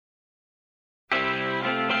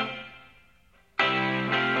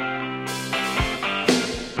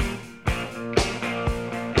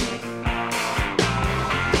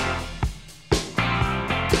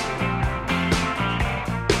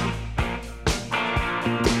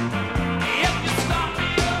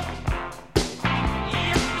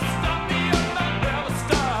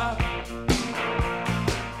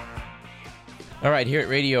All right, here at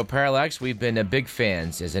Radio Parallax, we've been big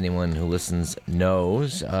fans, as anyone who listens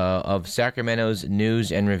knows, of Sacramento's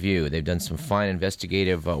News and Review. They've done some fine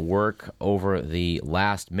investigative work over the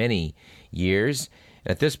last many years.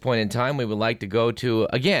 And at this point in time, we would like to go to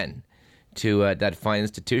that fine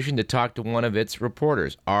institution to talk to one of its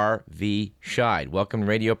reporters, R.V. Scheid. Welcome to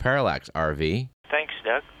Radio Parallax, R.V. Thanks,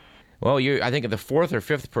 Doug. Well, you're, I think, the fourth or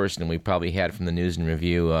fifth person we probably had from the News and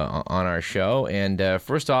Review on our show. And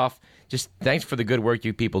first off, just thanks for the good work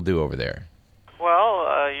you people do over there.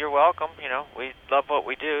 Well, you're welcome. You know, we love what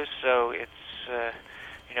we do, so it's,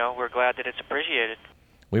 we're glad that it's appreciated.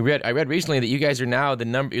 I read recently that you guys are now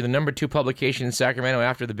you're the number 2 publication in Sacramento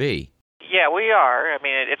after the Bee. Yeah, we are. I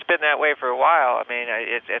mean, it's been that way for a while. I mean,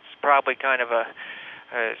 it's probably kind of a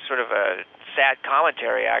sort of a sad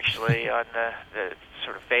commentary, actually, on the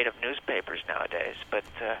sort of fate of newspapers nowadays. But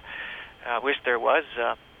I wish there was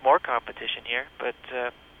more competition here.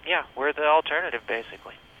 But yeah, we're the alternative,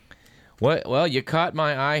 basically. Well, you caught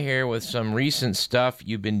my eye here with some recent stuff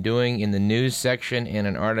you've been doing in the news section and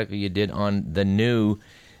an article you did on the new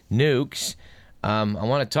nukes. I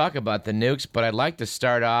want to talk about the nukes, but I'd like to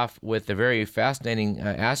start off with a very fascinating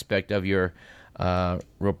aspect of your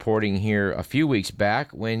reporting here a few weeks back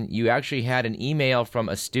when you actually had an email from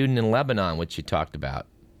a student in Lebanon, which you talked about.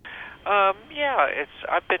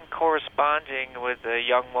 I've been corresponding with a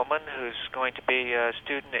young woman who's going to be a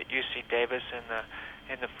student at UC Davis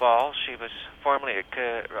in the fall. She was formerly at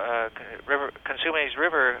Cosumnes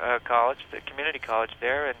River College, the community college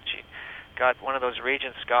there, and she got one of those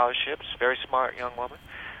Regents scholarships. Very smart young woman.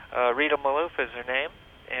 Rita Malouf is her name,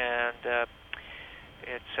 and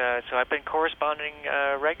so I've been corresponding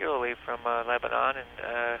regularly from Lebanon, in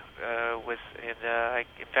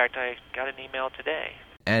fact, I got an email today.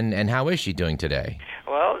 And how is she doing today?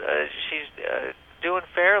 Well, she's doing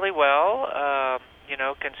fairly well,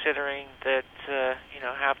 considering that,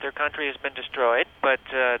 half their country has been destroyed, but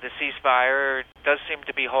the ceasefire does seem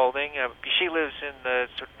to be holding. She lives in the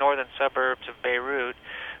sort of northern suburbs of Beirut,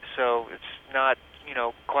 so it's not,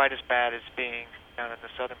 quite as bad as being down in the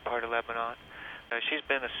southern part of Lebanon. She's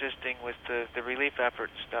been assisting with the relief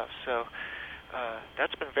effort and stuff, so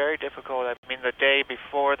that's been very difficult. I mean, the day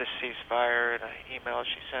before the ceasefire, in an email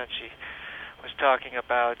she sent, she was talking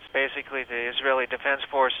about basically the Israeli Defense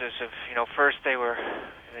Forces of, first they were,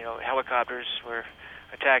 helicopters were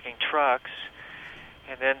attacking trucks,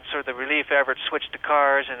 and then sort of the relief effort switched to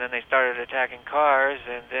cars, and then they started attacking cars,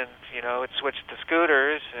 and then, it switched to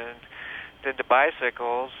scooters, and then to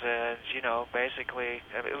bicycles, and, basically,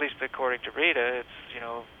 at least according to Rita, it's,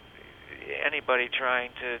 anybody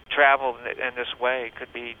trying to travel in this way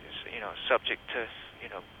could be, subject to,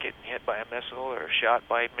 getting hit by a missile or shot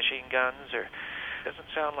by machine guns, or it doesn't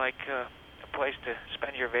sound like a place to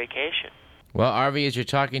spend your vacation. Well, RV, as you're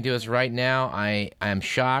talking to us right now, I am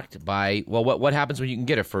shocked by, what happens when you can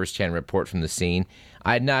get a first-hand report from the scene.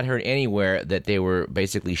 I had not heard anywhere that they were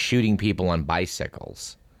basically shooting people on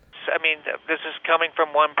bicycles. I mean, this is coming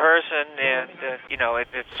from one person, and,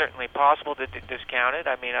 it's certainly possible to discount it.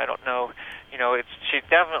 I mean, I don't know, she's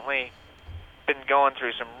definitely been going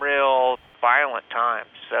through some real violent times,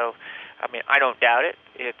 so, I mean, I don't doubt it.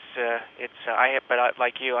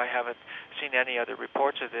 Like you, I haven't seen any other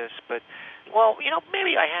reports of this, but,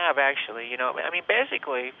 maybe I have, actually, I mean,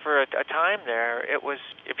 basically, for a time there, it was,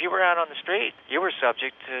 if you were out on the street, you were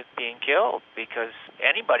subject to being killed, because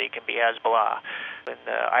anybody can be Hezbollah, in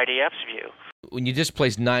the IDF's view. When you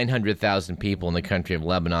displace 900,000 people in the country of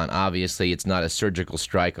Lebanon, obviously it's not a surgical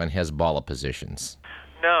strike on Hezbollah positions.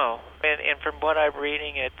 No, and from what I'm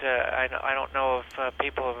reading, I don't know if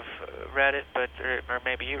people have read it, or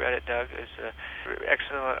maybe you read it, Doug. It's an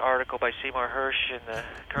excellent article by Seymour Hersh in the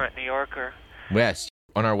current New Yorker. Yes,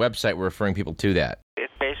 on our website we're referring people to that.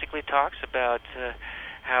 It basically talks about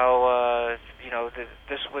how,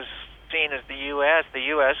 this was seen as the U.S. The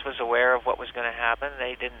U.S. was aware of what was going to happen.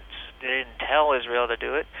 They didn't tell Israel to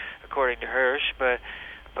do it, according to Hersh, but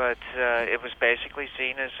it was basically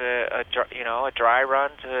seen as a dry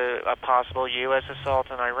run to a possible U.S.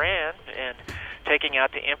 assault on Iran, and taking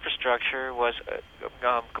out the infrastructure was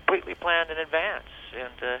completely planned in advance,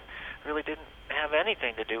 and really didn't have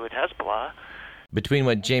anything to do with Hezbollah. Between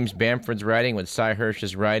what James Bamford's writing, what Sy Hersh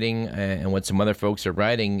is writing, and what some other folks are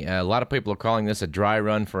writing, a lot of people are calling this a dry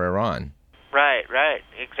run for Iran. Right,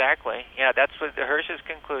 exactly. Yeah, that's what Hersh's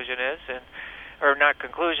conclusion is, or not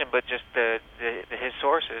conclusion, but just his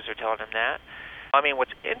sources are telling him that. I mean,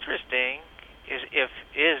 what's interesting is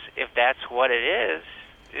if that's what it is,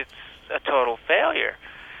 it's a total failure.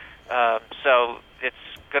 So it's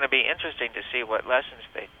going to be interesting to see what lessons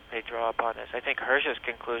they draw upon this. I think Hersh's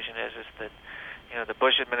conclusion is that the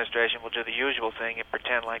Bush administration will do the usual thing and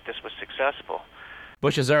pretend like this was successful.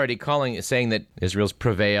 Bush is already saying that Israel's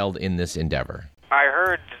prevailed in this endeavor. I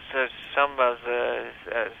heard some of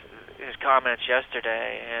his comments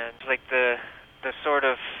yesterday, and it's like the sort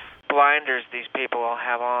of blinders these people all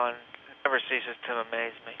have on never ceases to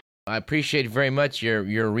amaze me. I appreciate very much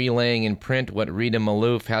your relaying in print what Rita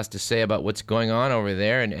Maloof has to say about what's going on over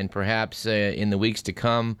there, and perhaps in the weeks to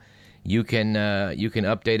come, you can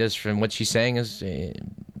update us from what she's saying is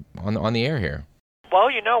on the air here. Well,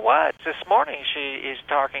 you know what? This morning she is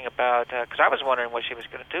talking about, because I was wondering what she was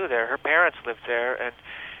going to do there. Her parents lived there, and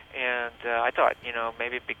I thought,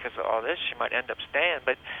 maybe because of all this she might end up staying.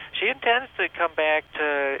 But she intends to come back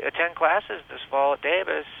to attend classes this fall at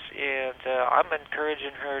Davis, and I'm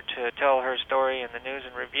encouraging her to tell her story in the News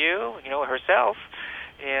and Review, herself.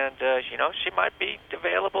 And, she might be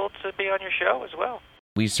available to be on your show as well.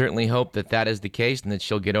 We certainly hope that is the case and that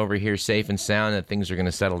she'll get over here safe and sound and that things are going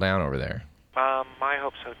to settle down over there. I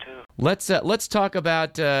hope so too. Let's talk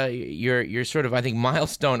about your sort of, I think,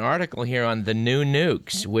 milestone article here on the new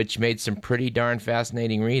nukes, which made some pretty darn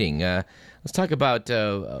fascinating reading. Let's talk about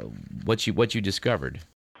what you discovered.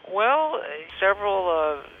 Well,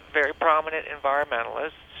 several very prominent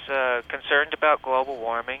environmentalists concerned about global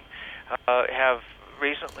warming have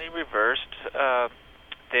recently reversed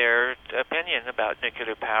their opinion about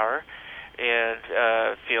nuclear power and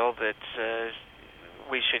feel that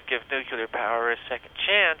we should give nuclear power a second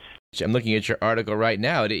chance. I'm looking at your article right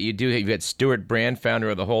now. You've got Stuart Brand, founder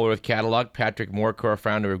of the Whole Earth Catalog, Patrick Moore,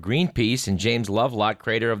 founder of Greenpeace, and James Lovelock,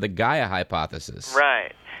 creator of the Gaia hypothesis.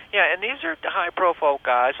 Right. Yeah, and these are high-profile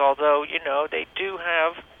guys, although, they do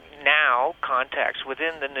have now contacts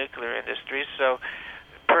within the nuclear industry, so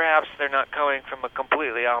perhaps they're not coming from a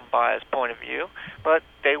completely unbiased point of view, but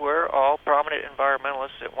they were all prominent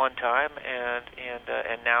environmentalists at one time, and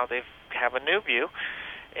now they have a new view.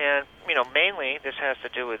 And, mainly this has to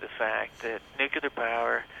do with the fact that nuclear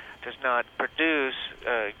power does not produce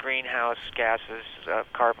greenhouse gases,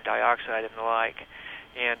 carbon dioxide and the like.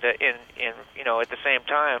 And, at the same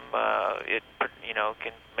time, it,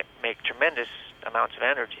 can make tremendous amounts of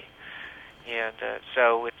energy. And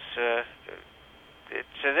so it's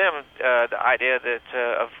to them, the idea that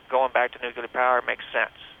of going back to nuclear power makes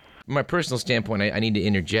sense. From my personal standpoint, I need to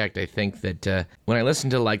interject. I think that when I listen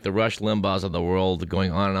to like the Rush Limbaughs of the world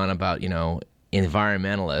going on and on about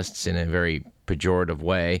environmentalists in a very pejorative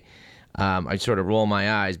way, I sort of roll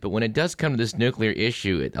my eyes. But when it does come to this nuclear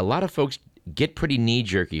issue, a lot of folks get pretty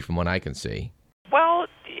knee-jerky from what I can see. Well,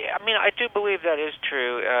 I do believe that is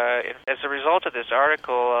true. As a result of this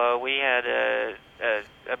article, we had a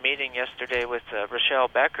meeting yesterday with Rochelle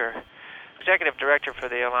Becker, Executive Director for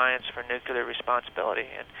the Alliance for Nuclear Responsibility,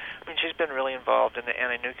 and she's been really involved in the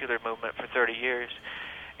anti-nuclear movement for 30 years.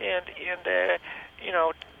 And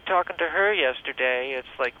talking to her yesterday, it's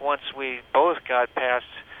like once we both got past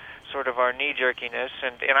sort of our knee-jerkiness,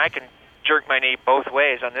 and I can jerk my knee both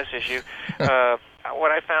ways on this issue.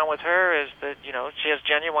 What I found with her is that she has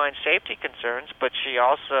genuine safety concerns, but she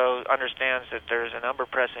also understands that there's a number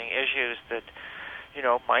of pressing issues that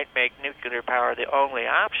might make nuclear power the only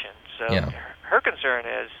option. So her concern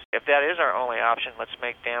is, if that is our only option, let's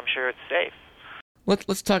make damn sure it's safe.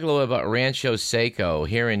 Let's talk a little bit about Rancho Seco.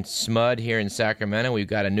 Here in SMUD, here in Sacramento, we've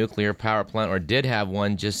got a nuclear power plant, or did have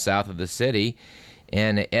one just south of the city.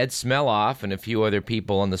 And Ed Smeloff and a few other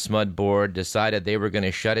people on the SMUD board decided they were going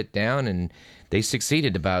to shut it down, and they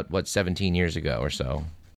succeeded about, 17 years ago or so.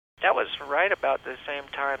 That was right about the same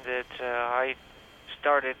time that I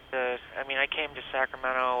started. I came to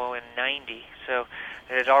Sacramento in '90, so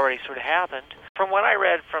it had already sort of happened. From what I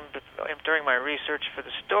read during my research for the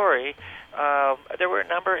story, there were a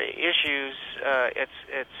number of issues at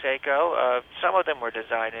Seco. Some of them were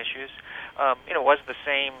design issues. It was the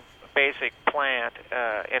same basic plant,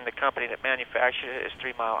 and the company that manufactured it is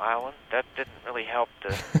 3 Mile Island. That didn't really help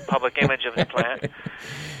the public image of the plant.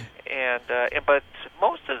 But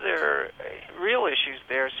most of their real issues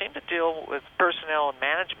there seem to deal with personnel and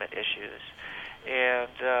management issues.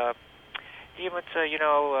 And even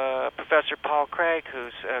to, Professor Paul Craig,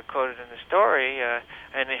 who's quoted in the story,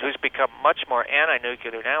 and who's become much more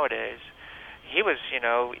anti-nuclear nowadays, he was,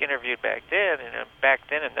 interviewed back then, and back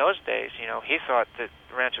then in those days, he thought that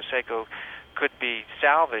Rancho Seco could be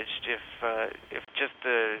salvaged if just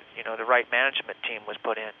the right management team was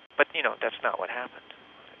put in. But that's not what happened.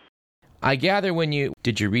 I gather when you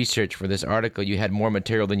did your research for this article, you had more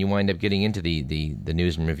material than you wind up getting into the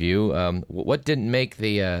News and Review. What didn't make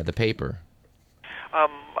the paper?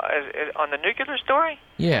 On the nuclear story?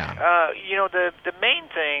 Yeah. The main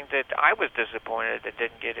thing that I was disappointed that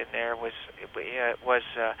didn't get in there was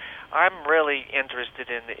I'm really interested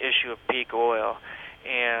in the issue of peak oil,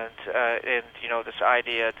 and this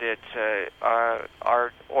idea that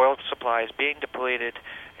our oil supply is being depleted,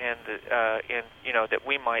 and that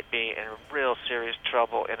we might be in real serious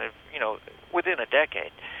trouble within a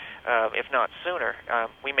decade, if not sooner.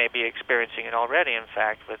 We may be experiencing it already, in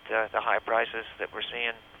fact, with the high prices that we're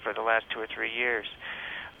seeing for the last 2 or 3 years.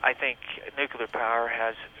 I think nuclear power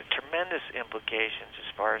has tremendous implications as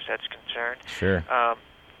far as that's concerned. Sure.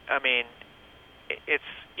 It's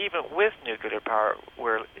even with nuclear power,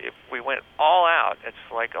 where if we went all out, it's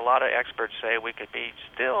like a lot of experts say we could be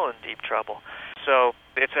still in deep trouble. So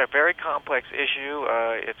it's a very complex issue.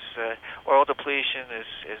 Oil depletion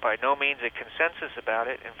is by no means a consensus about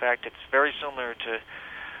it. In fact, it's very similar to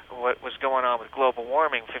what was going on with global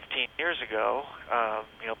warming 15 years ago.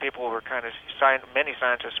 People were many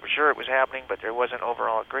scientists were sure it was happening, but there wasn't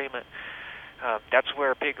overall agreement. That's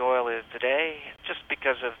where peak oil is today. Just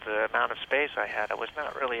because of the amount of space I had, I was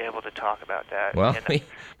not really able to talk about that. Well,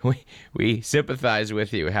 we sympathize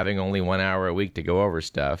with you having only 1 hour a week to go over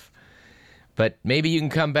stuff. But maybe you can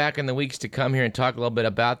come back in the weeks to come here and talk a little bit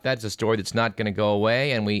about that. It's a story that's not going to go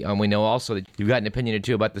away, and we know also that you've got an opinion or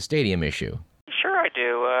two about the stadium issue. Sure, I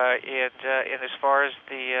do. And as far as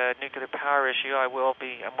the nuclear power issue, I'm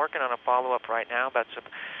working on a follow-up right now about some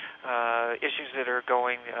issues that are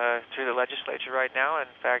going through the legislature right now. In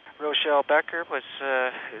fact, Rochelle Becker is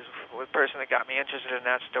the person that got me interested in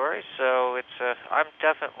that story. So I'm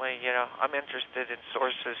definitely, I'm interested in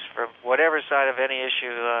sources from whatever side of any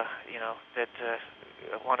issue, that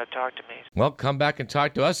want to talk to me. Well, come back and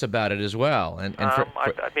talk to us about it as well. And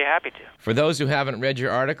I'd be happy to. For those who haven't read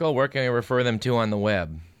your article, where can I refer them to on the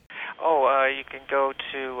web? You can go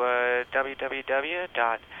to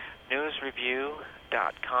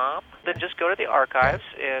www.newsreview.com. Then just go to the archives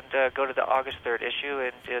and go to the August 3rd issue,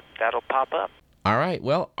 and that'll pop up. All right.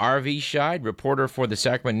 Well, R.V. Scheid, reporter for the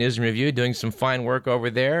Sacramento News and Review, doing some fine work over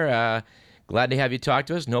there. Glad to have you talk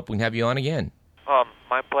to us, and hope we can have you on again.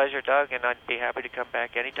 My pleasure, Doug, and I'd be happy to come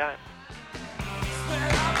back anytime.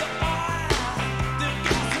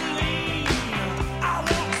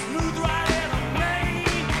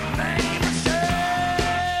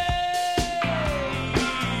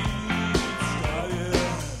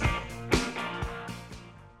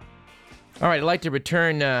 All right, I'd like to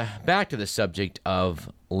return back to the subject of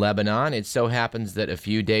Lebanon. It so happens that a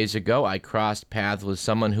few days ago I crossed paths with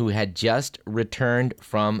someone who had just returned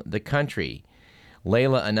from the country.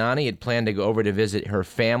 Layla Anani had planned to go over to visit her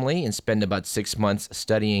family and spend about 6 months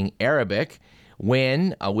studying Arabic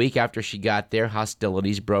when, a week after she got there,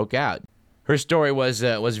 hostilities broke out. Her story was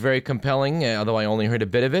very compelling, although I only heard a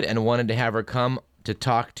bit of it, and wanted to have her come to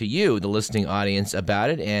talk to you, the listening audience,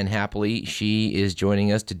 about it, and happily she is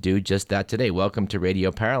joining us to do just that today. Welcome to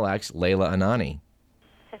Radio Parallax, Layla Anani.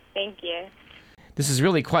 Thank you. This is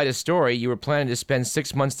really quite a story. You were planning to spend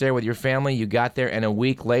 6 months there with your family. You got there, and a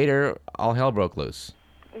week later, all hell broke loose.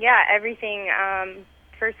 Yeah, everything.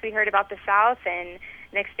 First we heard about the South, and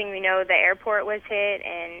next thing we know, the airport was hit,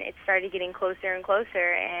 and it started getting closer and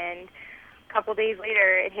closer, and a couple days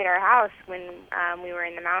later, it hit our house when we were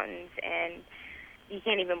in the mountains, and you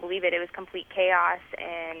can't even believe it. It was complete chaos,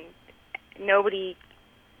 and nobody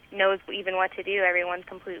knows even what to do. Everyone's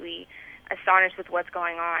completely astonished with what's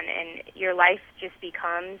going on, and your life just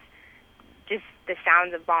becomes just the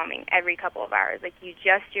sounds of bombing every couple of hours. Like, you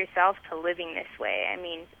adjust yourself to living this way. I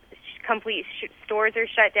mean, complete stores are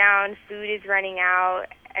shut down, food is running out.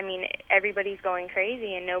 I mean, everybody's going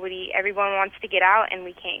crazy, and everyone wants to get out, and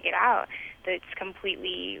we can't get out. So it's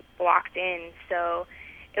completely blocked in. So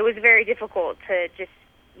it was very difficult to just,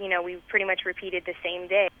 we pretty much repeated the same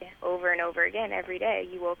day over and over again every day.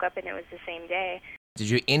 You woke up and it was the same day. Did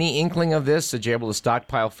you any inkling of this? Did you able to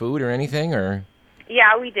stockpile food or anything? Or?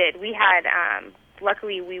 Yeah, we did. We had,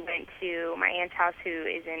 luckily we went to my aunt's house, who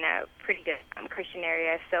is in a pretty good Christian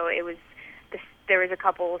area, so there was a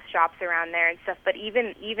couple of shops around there and stuff. But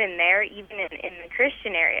even there, even in the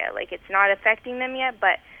Christian area, like, it's not affecting them yet,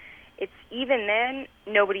 but it's even then,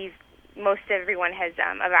 most everyone has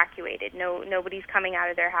evacuated. Nobody's coming out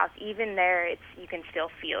of their house. Even there, you can still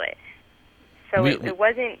feel it. So it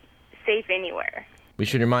wasn't safe anywhere. We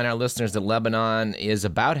should remind our listeners that Lebanon is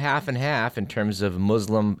about half and half in terms of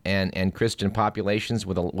Muslim and Christian populations,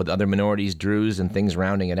 with other minorities, Druze, and things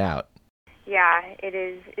rounding it out. Yeah, it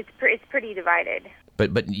is. It's pretty divided.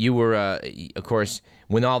 But you were, of course,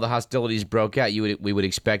 when all the hostilities broke out, we would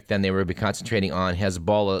expect then they would be concentrating on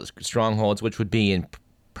Hezbollah strongholds, which would be in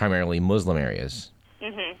primarily Muslim areas.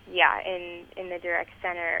 Mm-hmm. Yeah, in the direct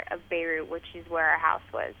center of Beirut, which is where our house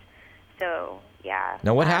was. So, yeah.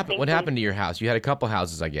 Now, what happened? What happened to your house? You had a couple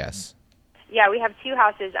houses, I guess. Yeah, we have two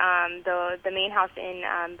houses. The main house in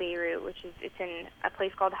Beirut, it's in a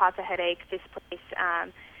place called Hatta Herek. This place,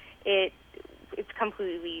 it's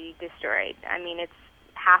completely destroyed. I mean, it's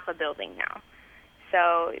half a building now.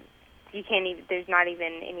 So you can't even. There's not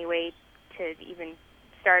even any way to even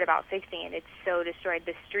start about fixing it. It's so destroyed.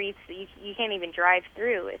 The streets, you can't even drive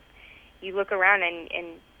through. You look around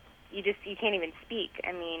and you can't even speak.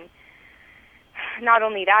 I mean, not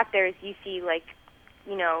only that, you see like,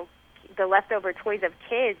 you know, the leftover toys of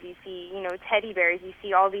kids. You see, you know, teddy bears. You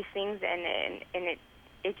see all these things, and it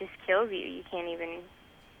just kills you. You can't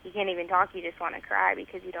even talk. You just want to cry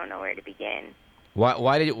because you don't know where to begin.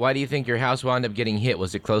 Why do you think your house wound up getting hit?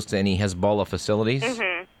 Was it close to any Hezbollah facilities?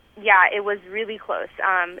 Mm-hmm. Yeah, it was really close.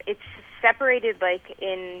 It's separated like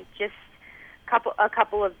in just a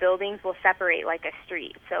couple of buildings will separate like a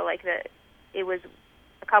street. So like it was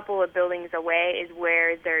a couple of buildings away is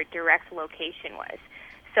where their direct location was.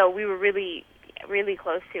 So we were really, really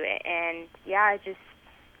close to it. And yeah, just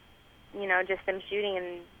them shooting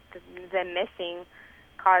and them missing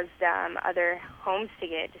caused other homes to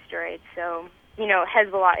get destroyed. So, you know,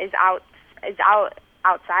 Hezbollah is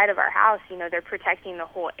outside of our house. You know, they're protecting the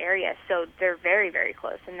whole area, so they're very, very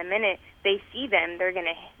close. And the minute they see them, they're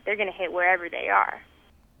gonna hit wherever they are.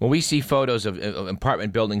 Well, we see photos of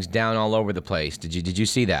apartment buildings down all over the place. Did you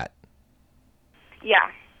see that? Yeah,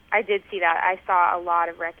 I did see that. I saw a lot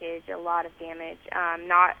of wreckage, a lot of damage.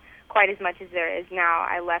 Not quite as much as there is now.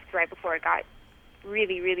 I left right before it got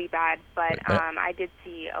really, really bad, but I did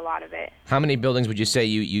see a lot of it. How many buildings would you say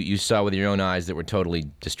you saw with your own eyes that were totally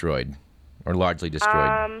destroyed or largely destroyed?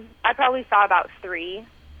 I probably saw about 3,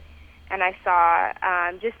 and I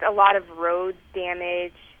saw just a lot of road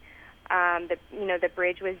damage. The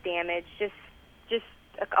bridge was damaged. Just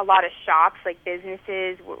a lot of shops, like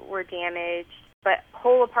businesses, were damaged. But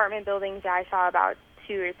whole apartment buildings, I saw about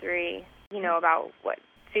 2 or 3. You know, about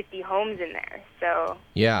 50 homes in there. So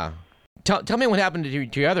yeah. Tell me what happened to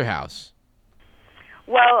your other house.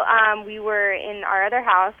 Well, we were in our other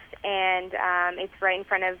house, and it's right in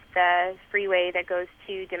front of the freeway that goes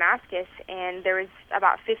to Damascus, and there was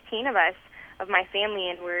about 15 of us, of my family,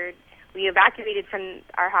 and we evacuated from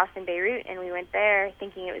our house in Beirut, and we went there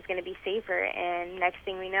thinking it was going to be safer, and next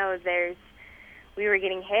thing we know, we were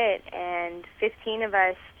getting hit, and 15 of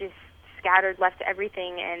us just scattered, left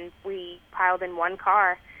everything, and we piled in one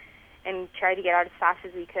car and tried to get out as fast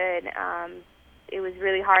as we could. It was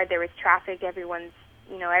really hard. There was traffic. Everyone's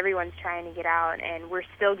trying to get out, and we're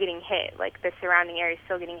still getting hit. Like, the surrounding area is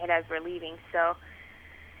still getting hit as we're leaving. So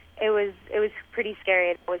it was pretty scary.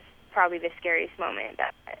 It was probably the scariest moment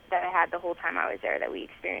that I had the whole time I was there that we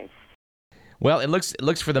experienced. Well, it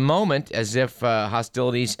looks for the moment as if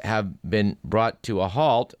hostilities have been brought to a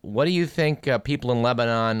halt. What do you think people in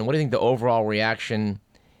Lebanon, what do you think the overall reaction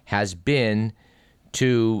has been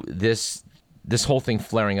to this whole thing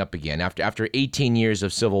flaring up again? After 18 years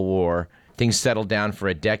of civil war, things settled down for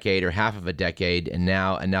a decade or half of a decade, and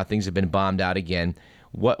now things have been bombed out again.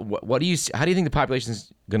 How do you think the population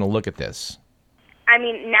is going to look at this? I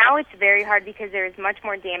mean, now it's very hard because there is much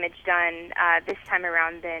more damage done this time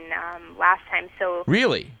around than last time. So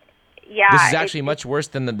really, yeah, this is actually much worse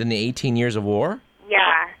than the 18 years of war.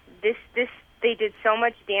 Yeah, this they did so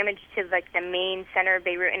much damage to like the main center of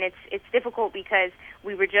Beirut, and it's difficult because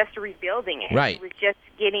we were just rebuilding it. Right. We were just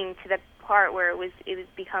getting to the part where it was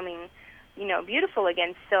becoming, you know, beautiful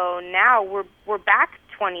again. So now we're back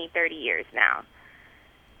 20, 30 years now.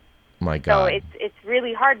 My God. So it's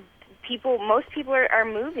really hard. Most people are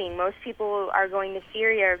moving. Most people are going to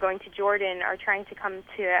Syria or going to Jordan or trying to come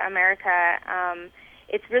to America.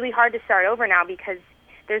 It's really hard to start over now because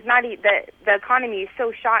there's not the economy is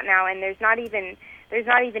so shot now, and there's not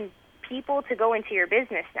even people to go into your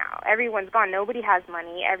business now. Everyone's gone. Nobody has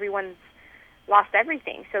money. Everyone's lost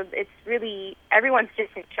everything. So it's really everyone's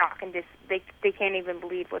just in shock and just they can't even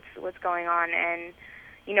believe what's going on. And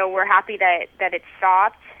you know, we're happy that it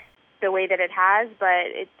stopped the way that it has, but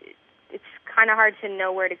it's kind of hard to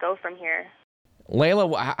know where to go from here.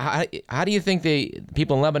 Layla, how do you think the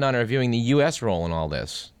people in Lebanon are viewing the U.S. role in all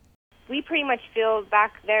this? We pretty much feel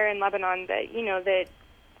back there in Lebanon that, you know, that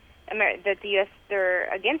the U.S.,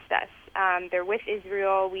 they're against us. They're with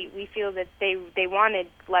Israel. We feel that they wanted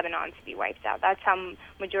Lebanon to be wiped out. That's how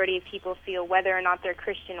majority of people feel, whether or not they're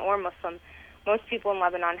Christian or Muslim. Most people in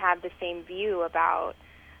Lebanon have the same view about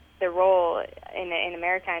the role in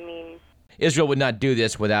America. I mean, Israel would not do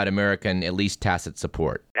this without American, at least tacit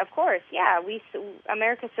support. Of course, yeah.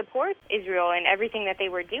 America supports Israel and everything that they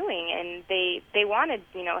were doing, and they wanted,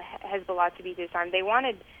 you know, Hezbollah to be disarmed. They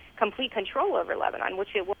wanted complete control over Lebanon,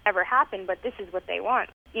 which it will never happen, but this is what they want.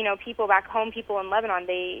 You know, people back home, people in Lebanon,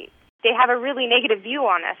 they they have a really negative view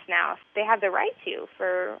on us now. They have the right to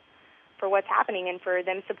for what's happening and for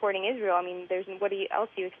them supporting Israel. I mean, what else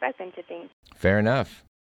do you expect them to think? Fair enough.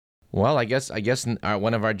 Well, I guess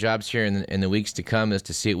one of our jobs here in the weeks to come is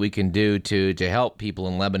to see what we can do to help people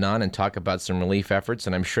in Lebanon and talk about some relief efforts.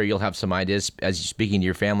 And I'm sure you'll have some ideas as you're speaking to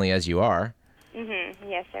your family as you are. Mm-hmm.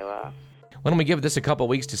 Yes, I will. Why don't we give this a couple of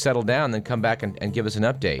weeks to settle down, then come back and give us an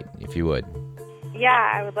update, if you would.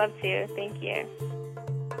 Yeah, I would love to. Thank you.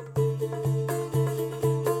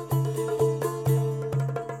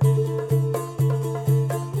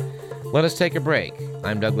 Let us take a break.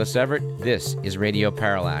 I'm Douglas Everett. This is Radio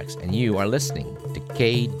Parallax, and you are listening to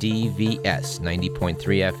KDVS 90.3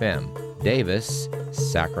 FM, Davis,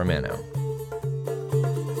 Sacramento.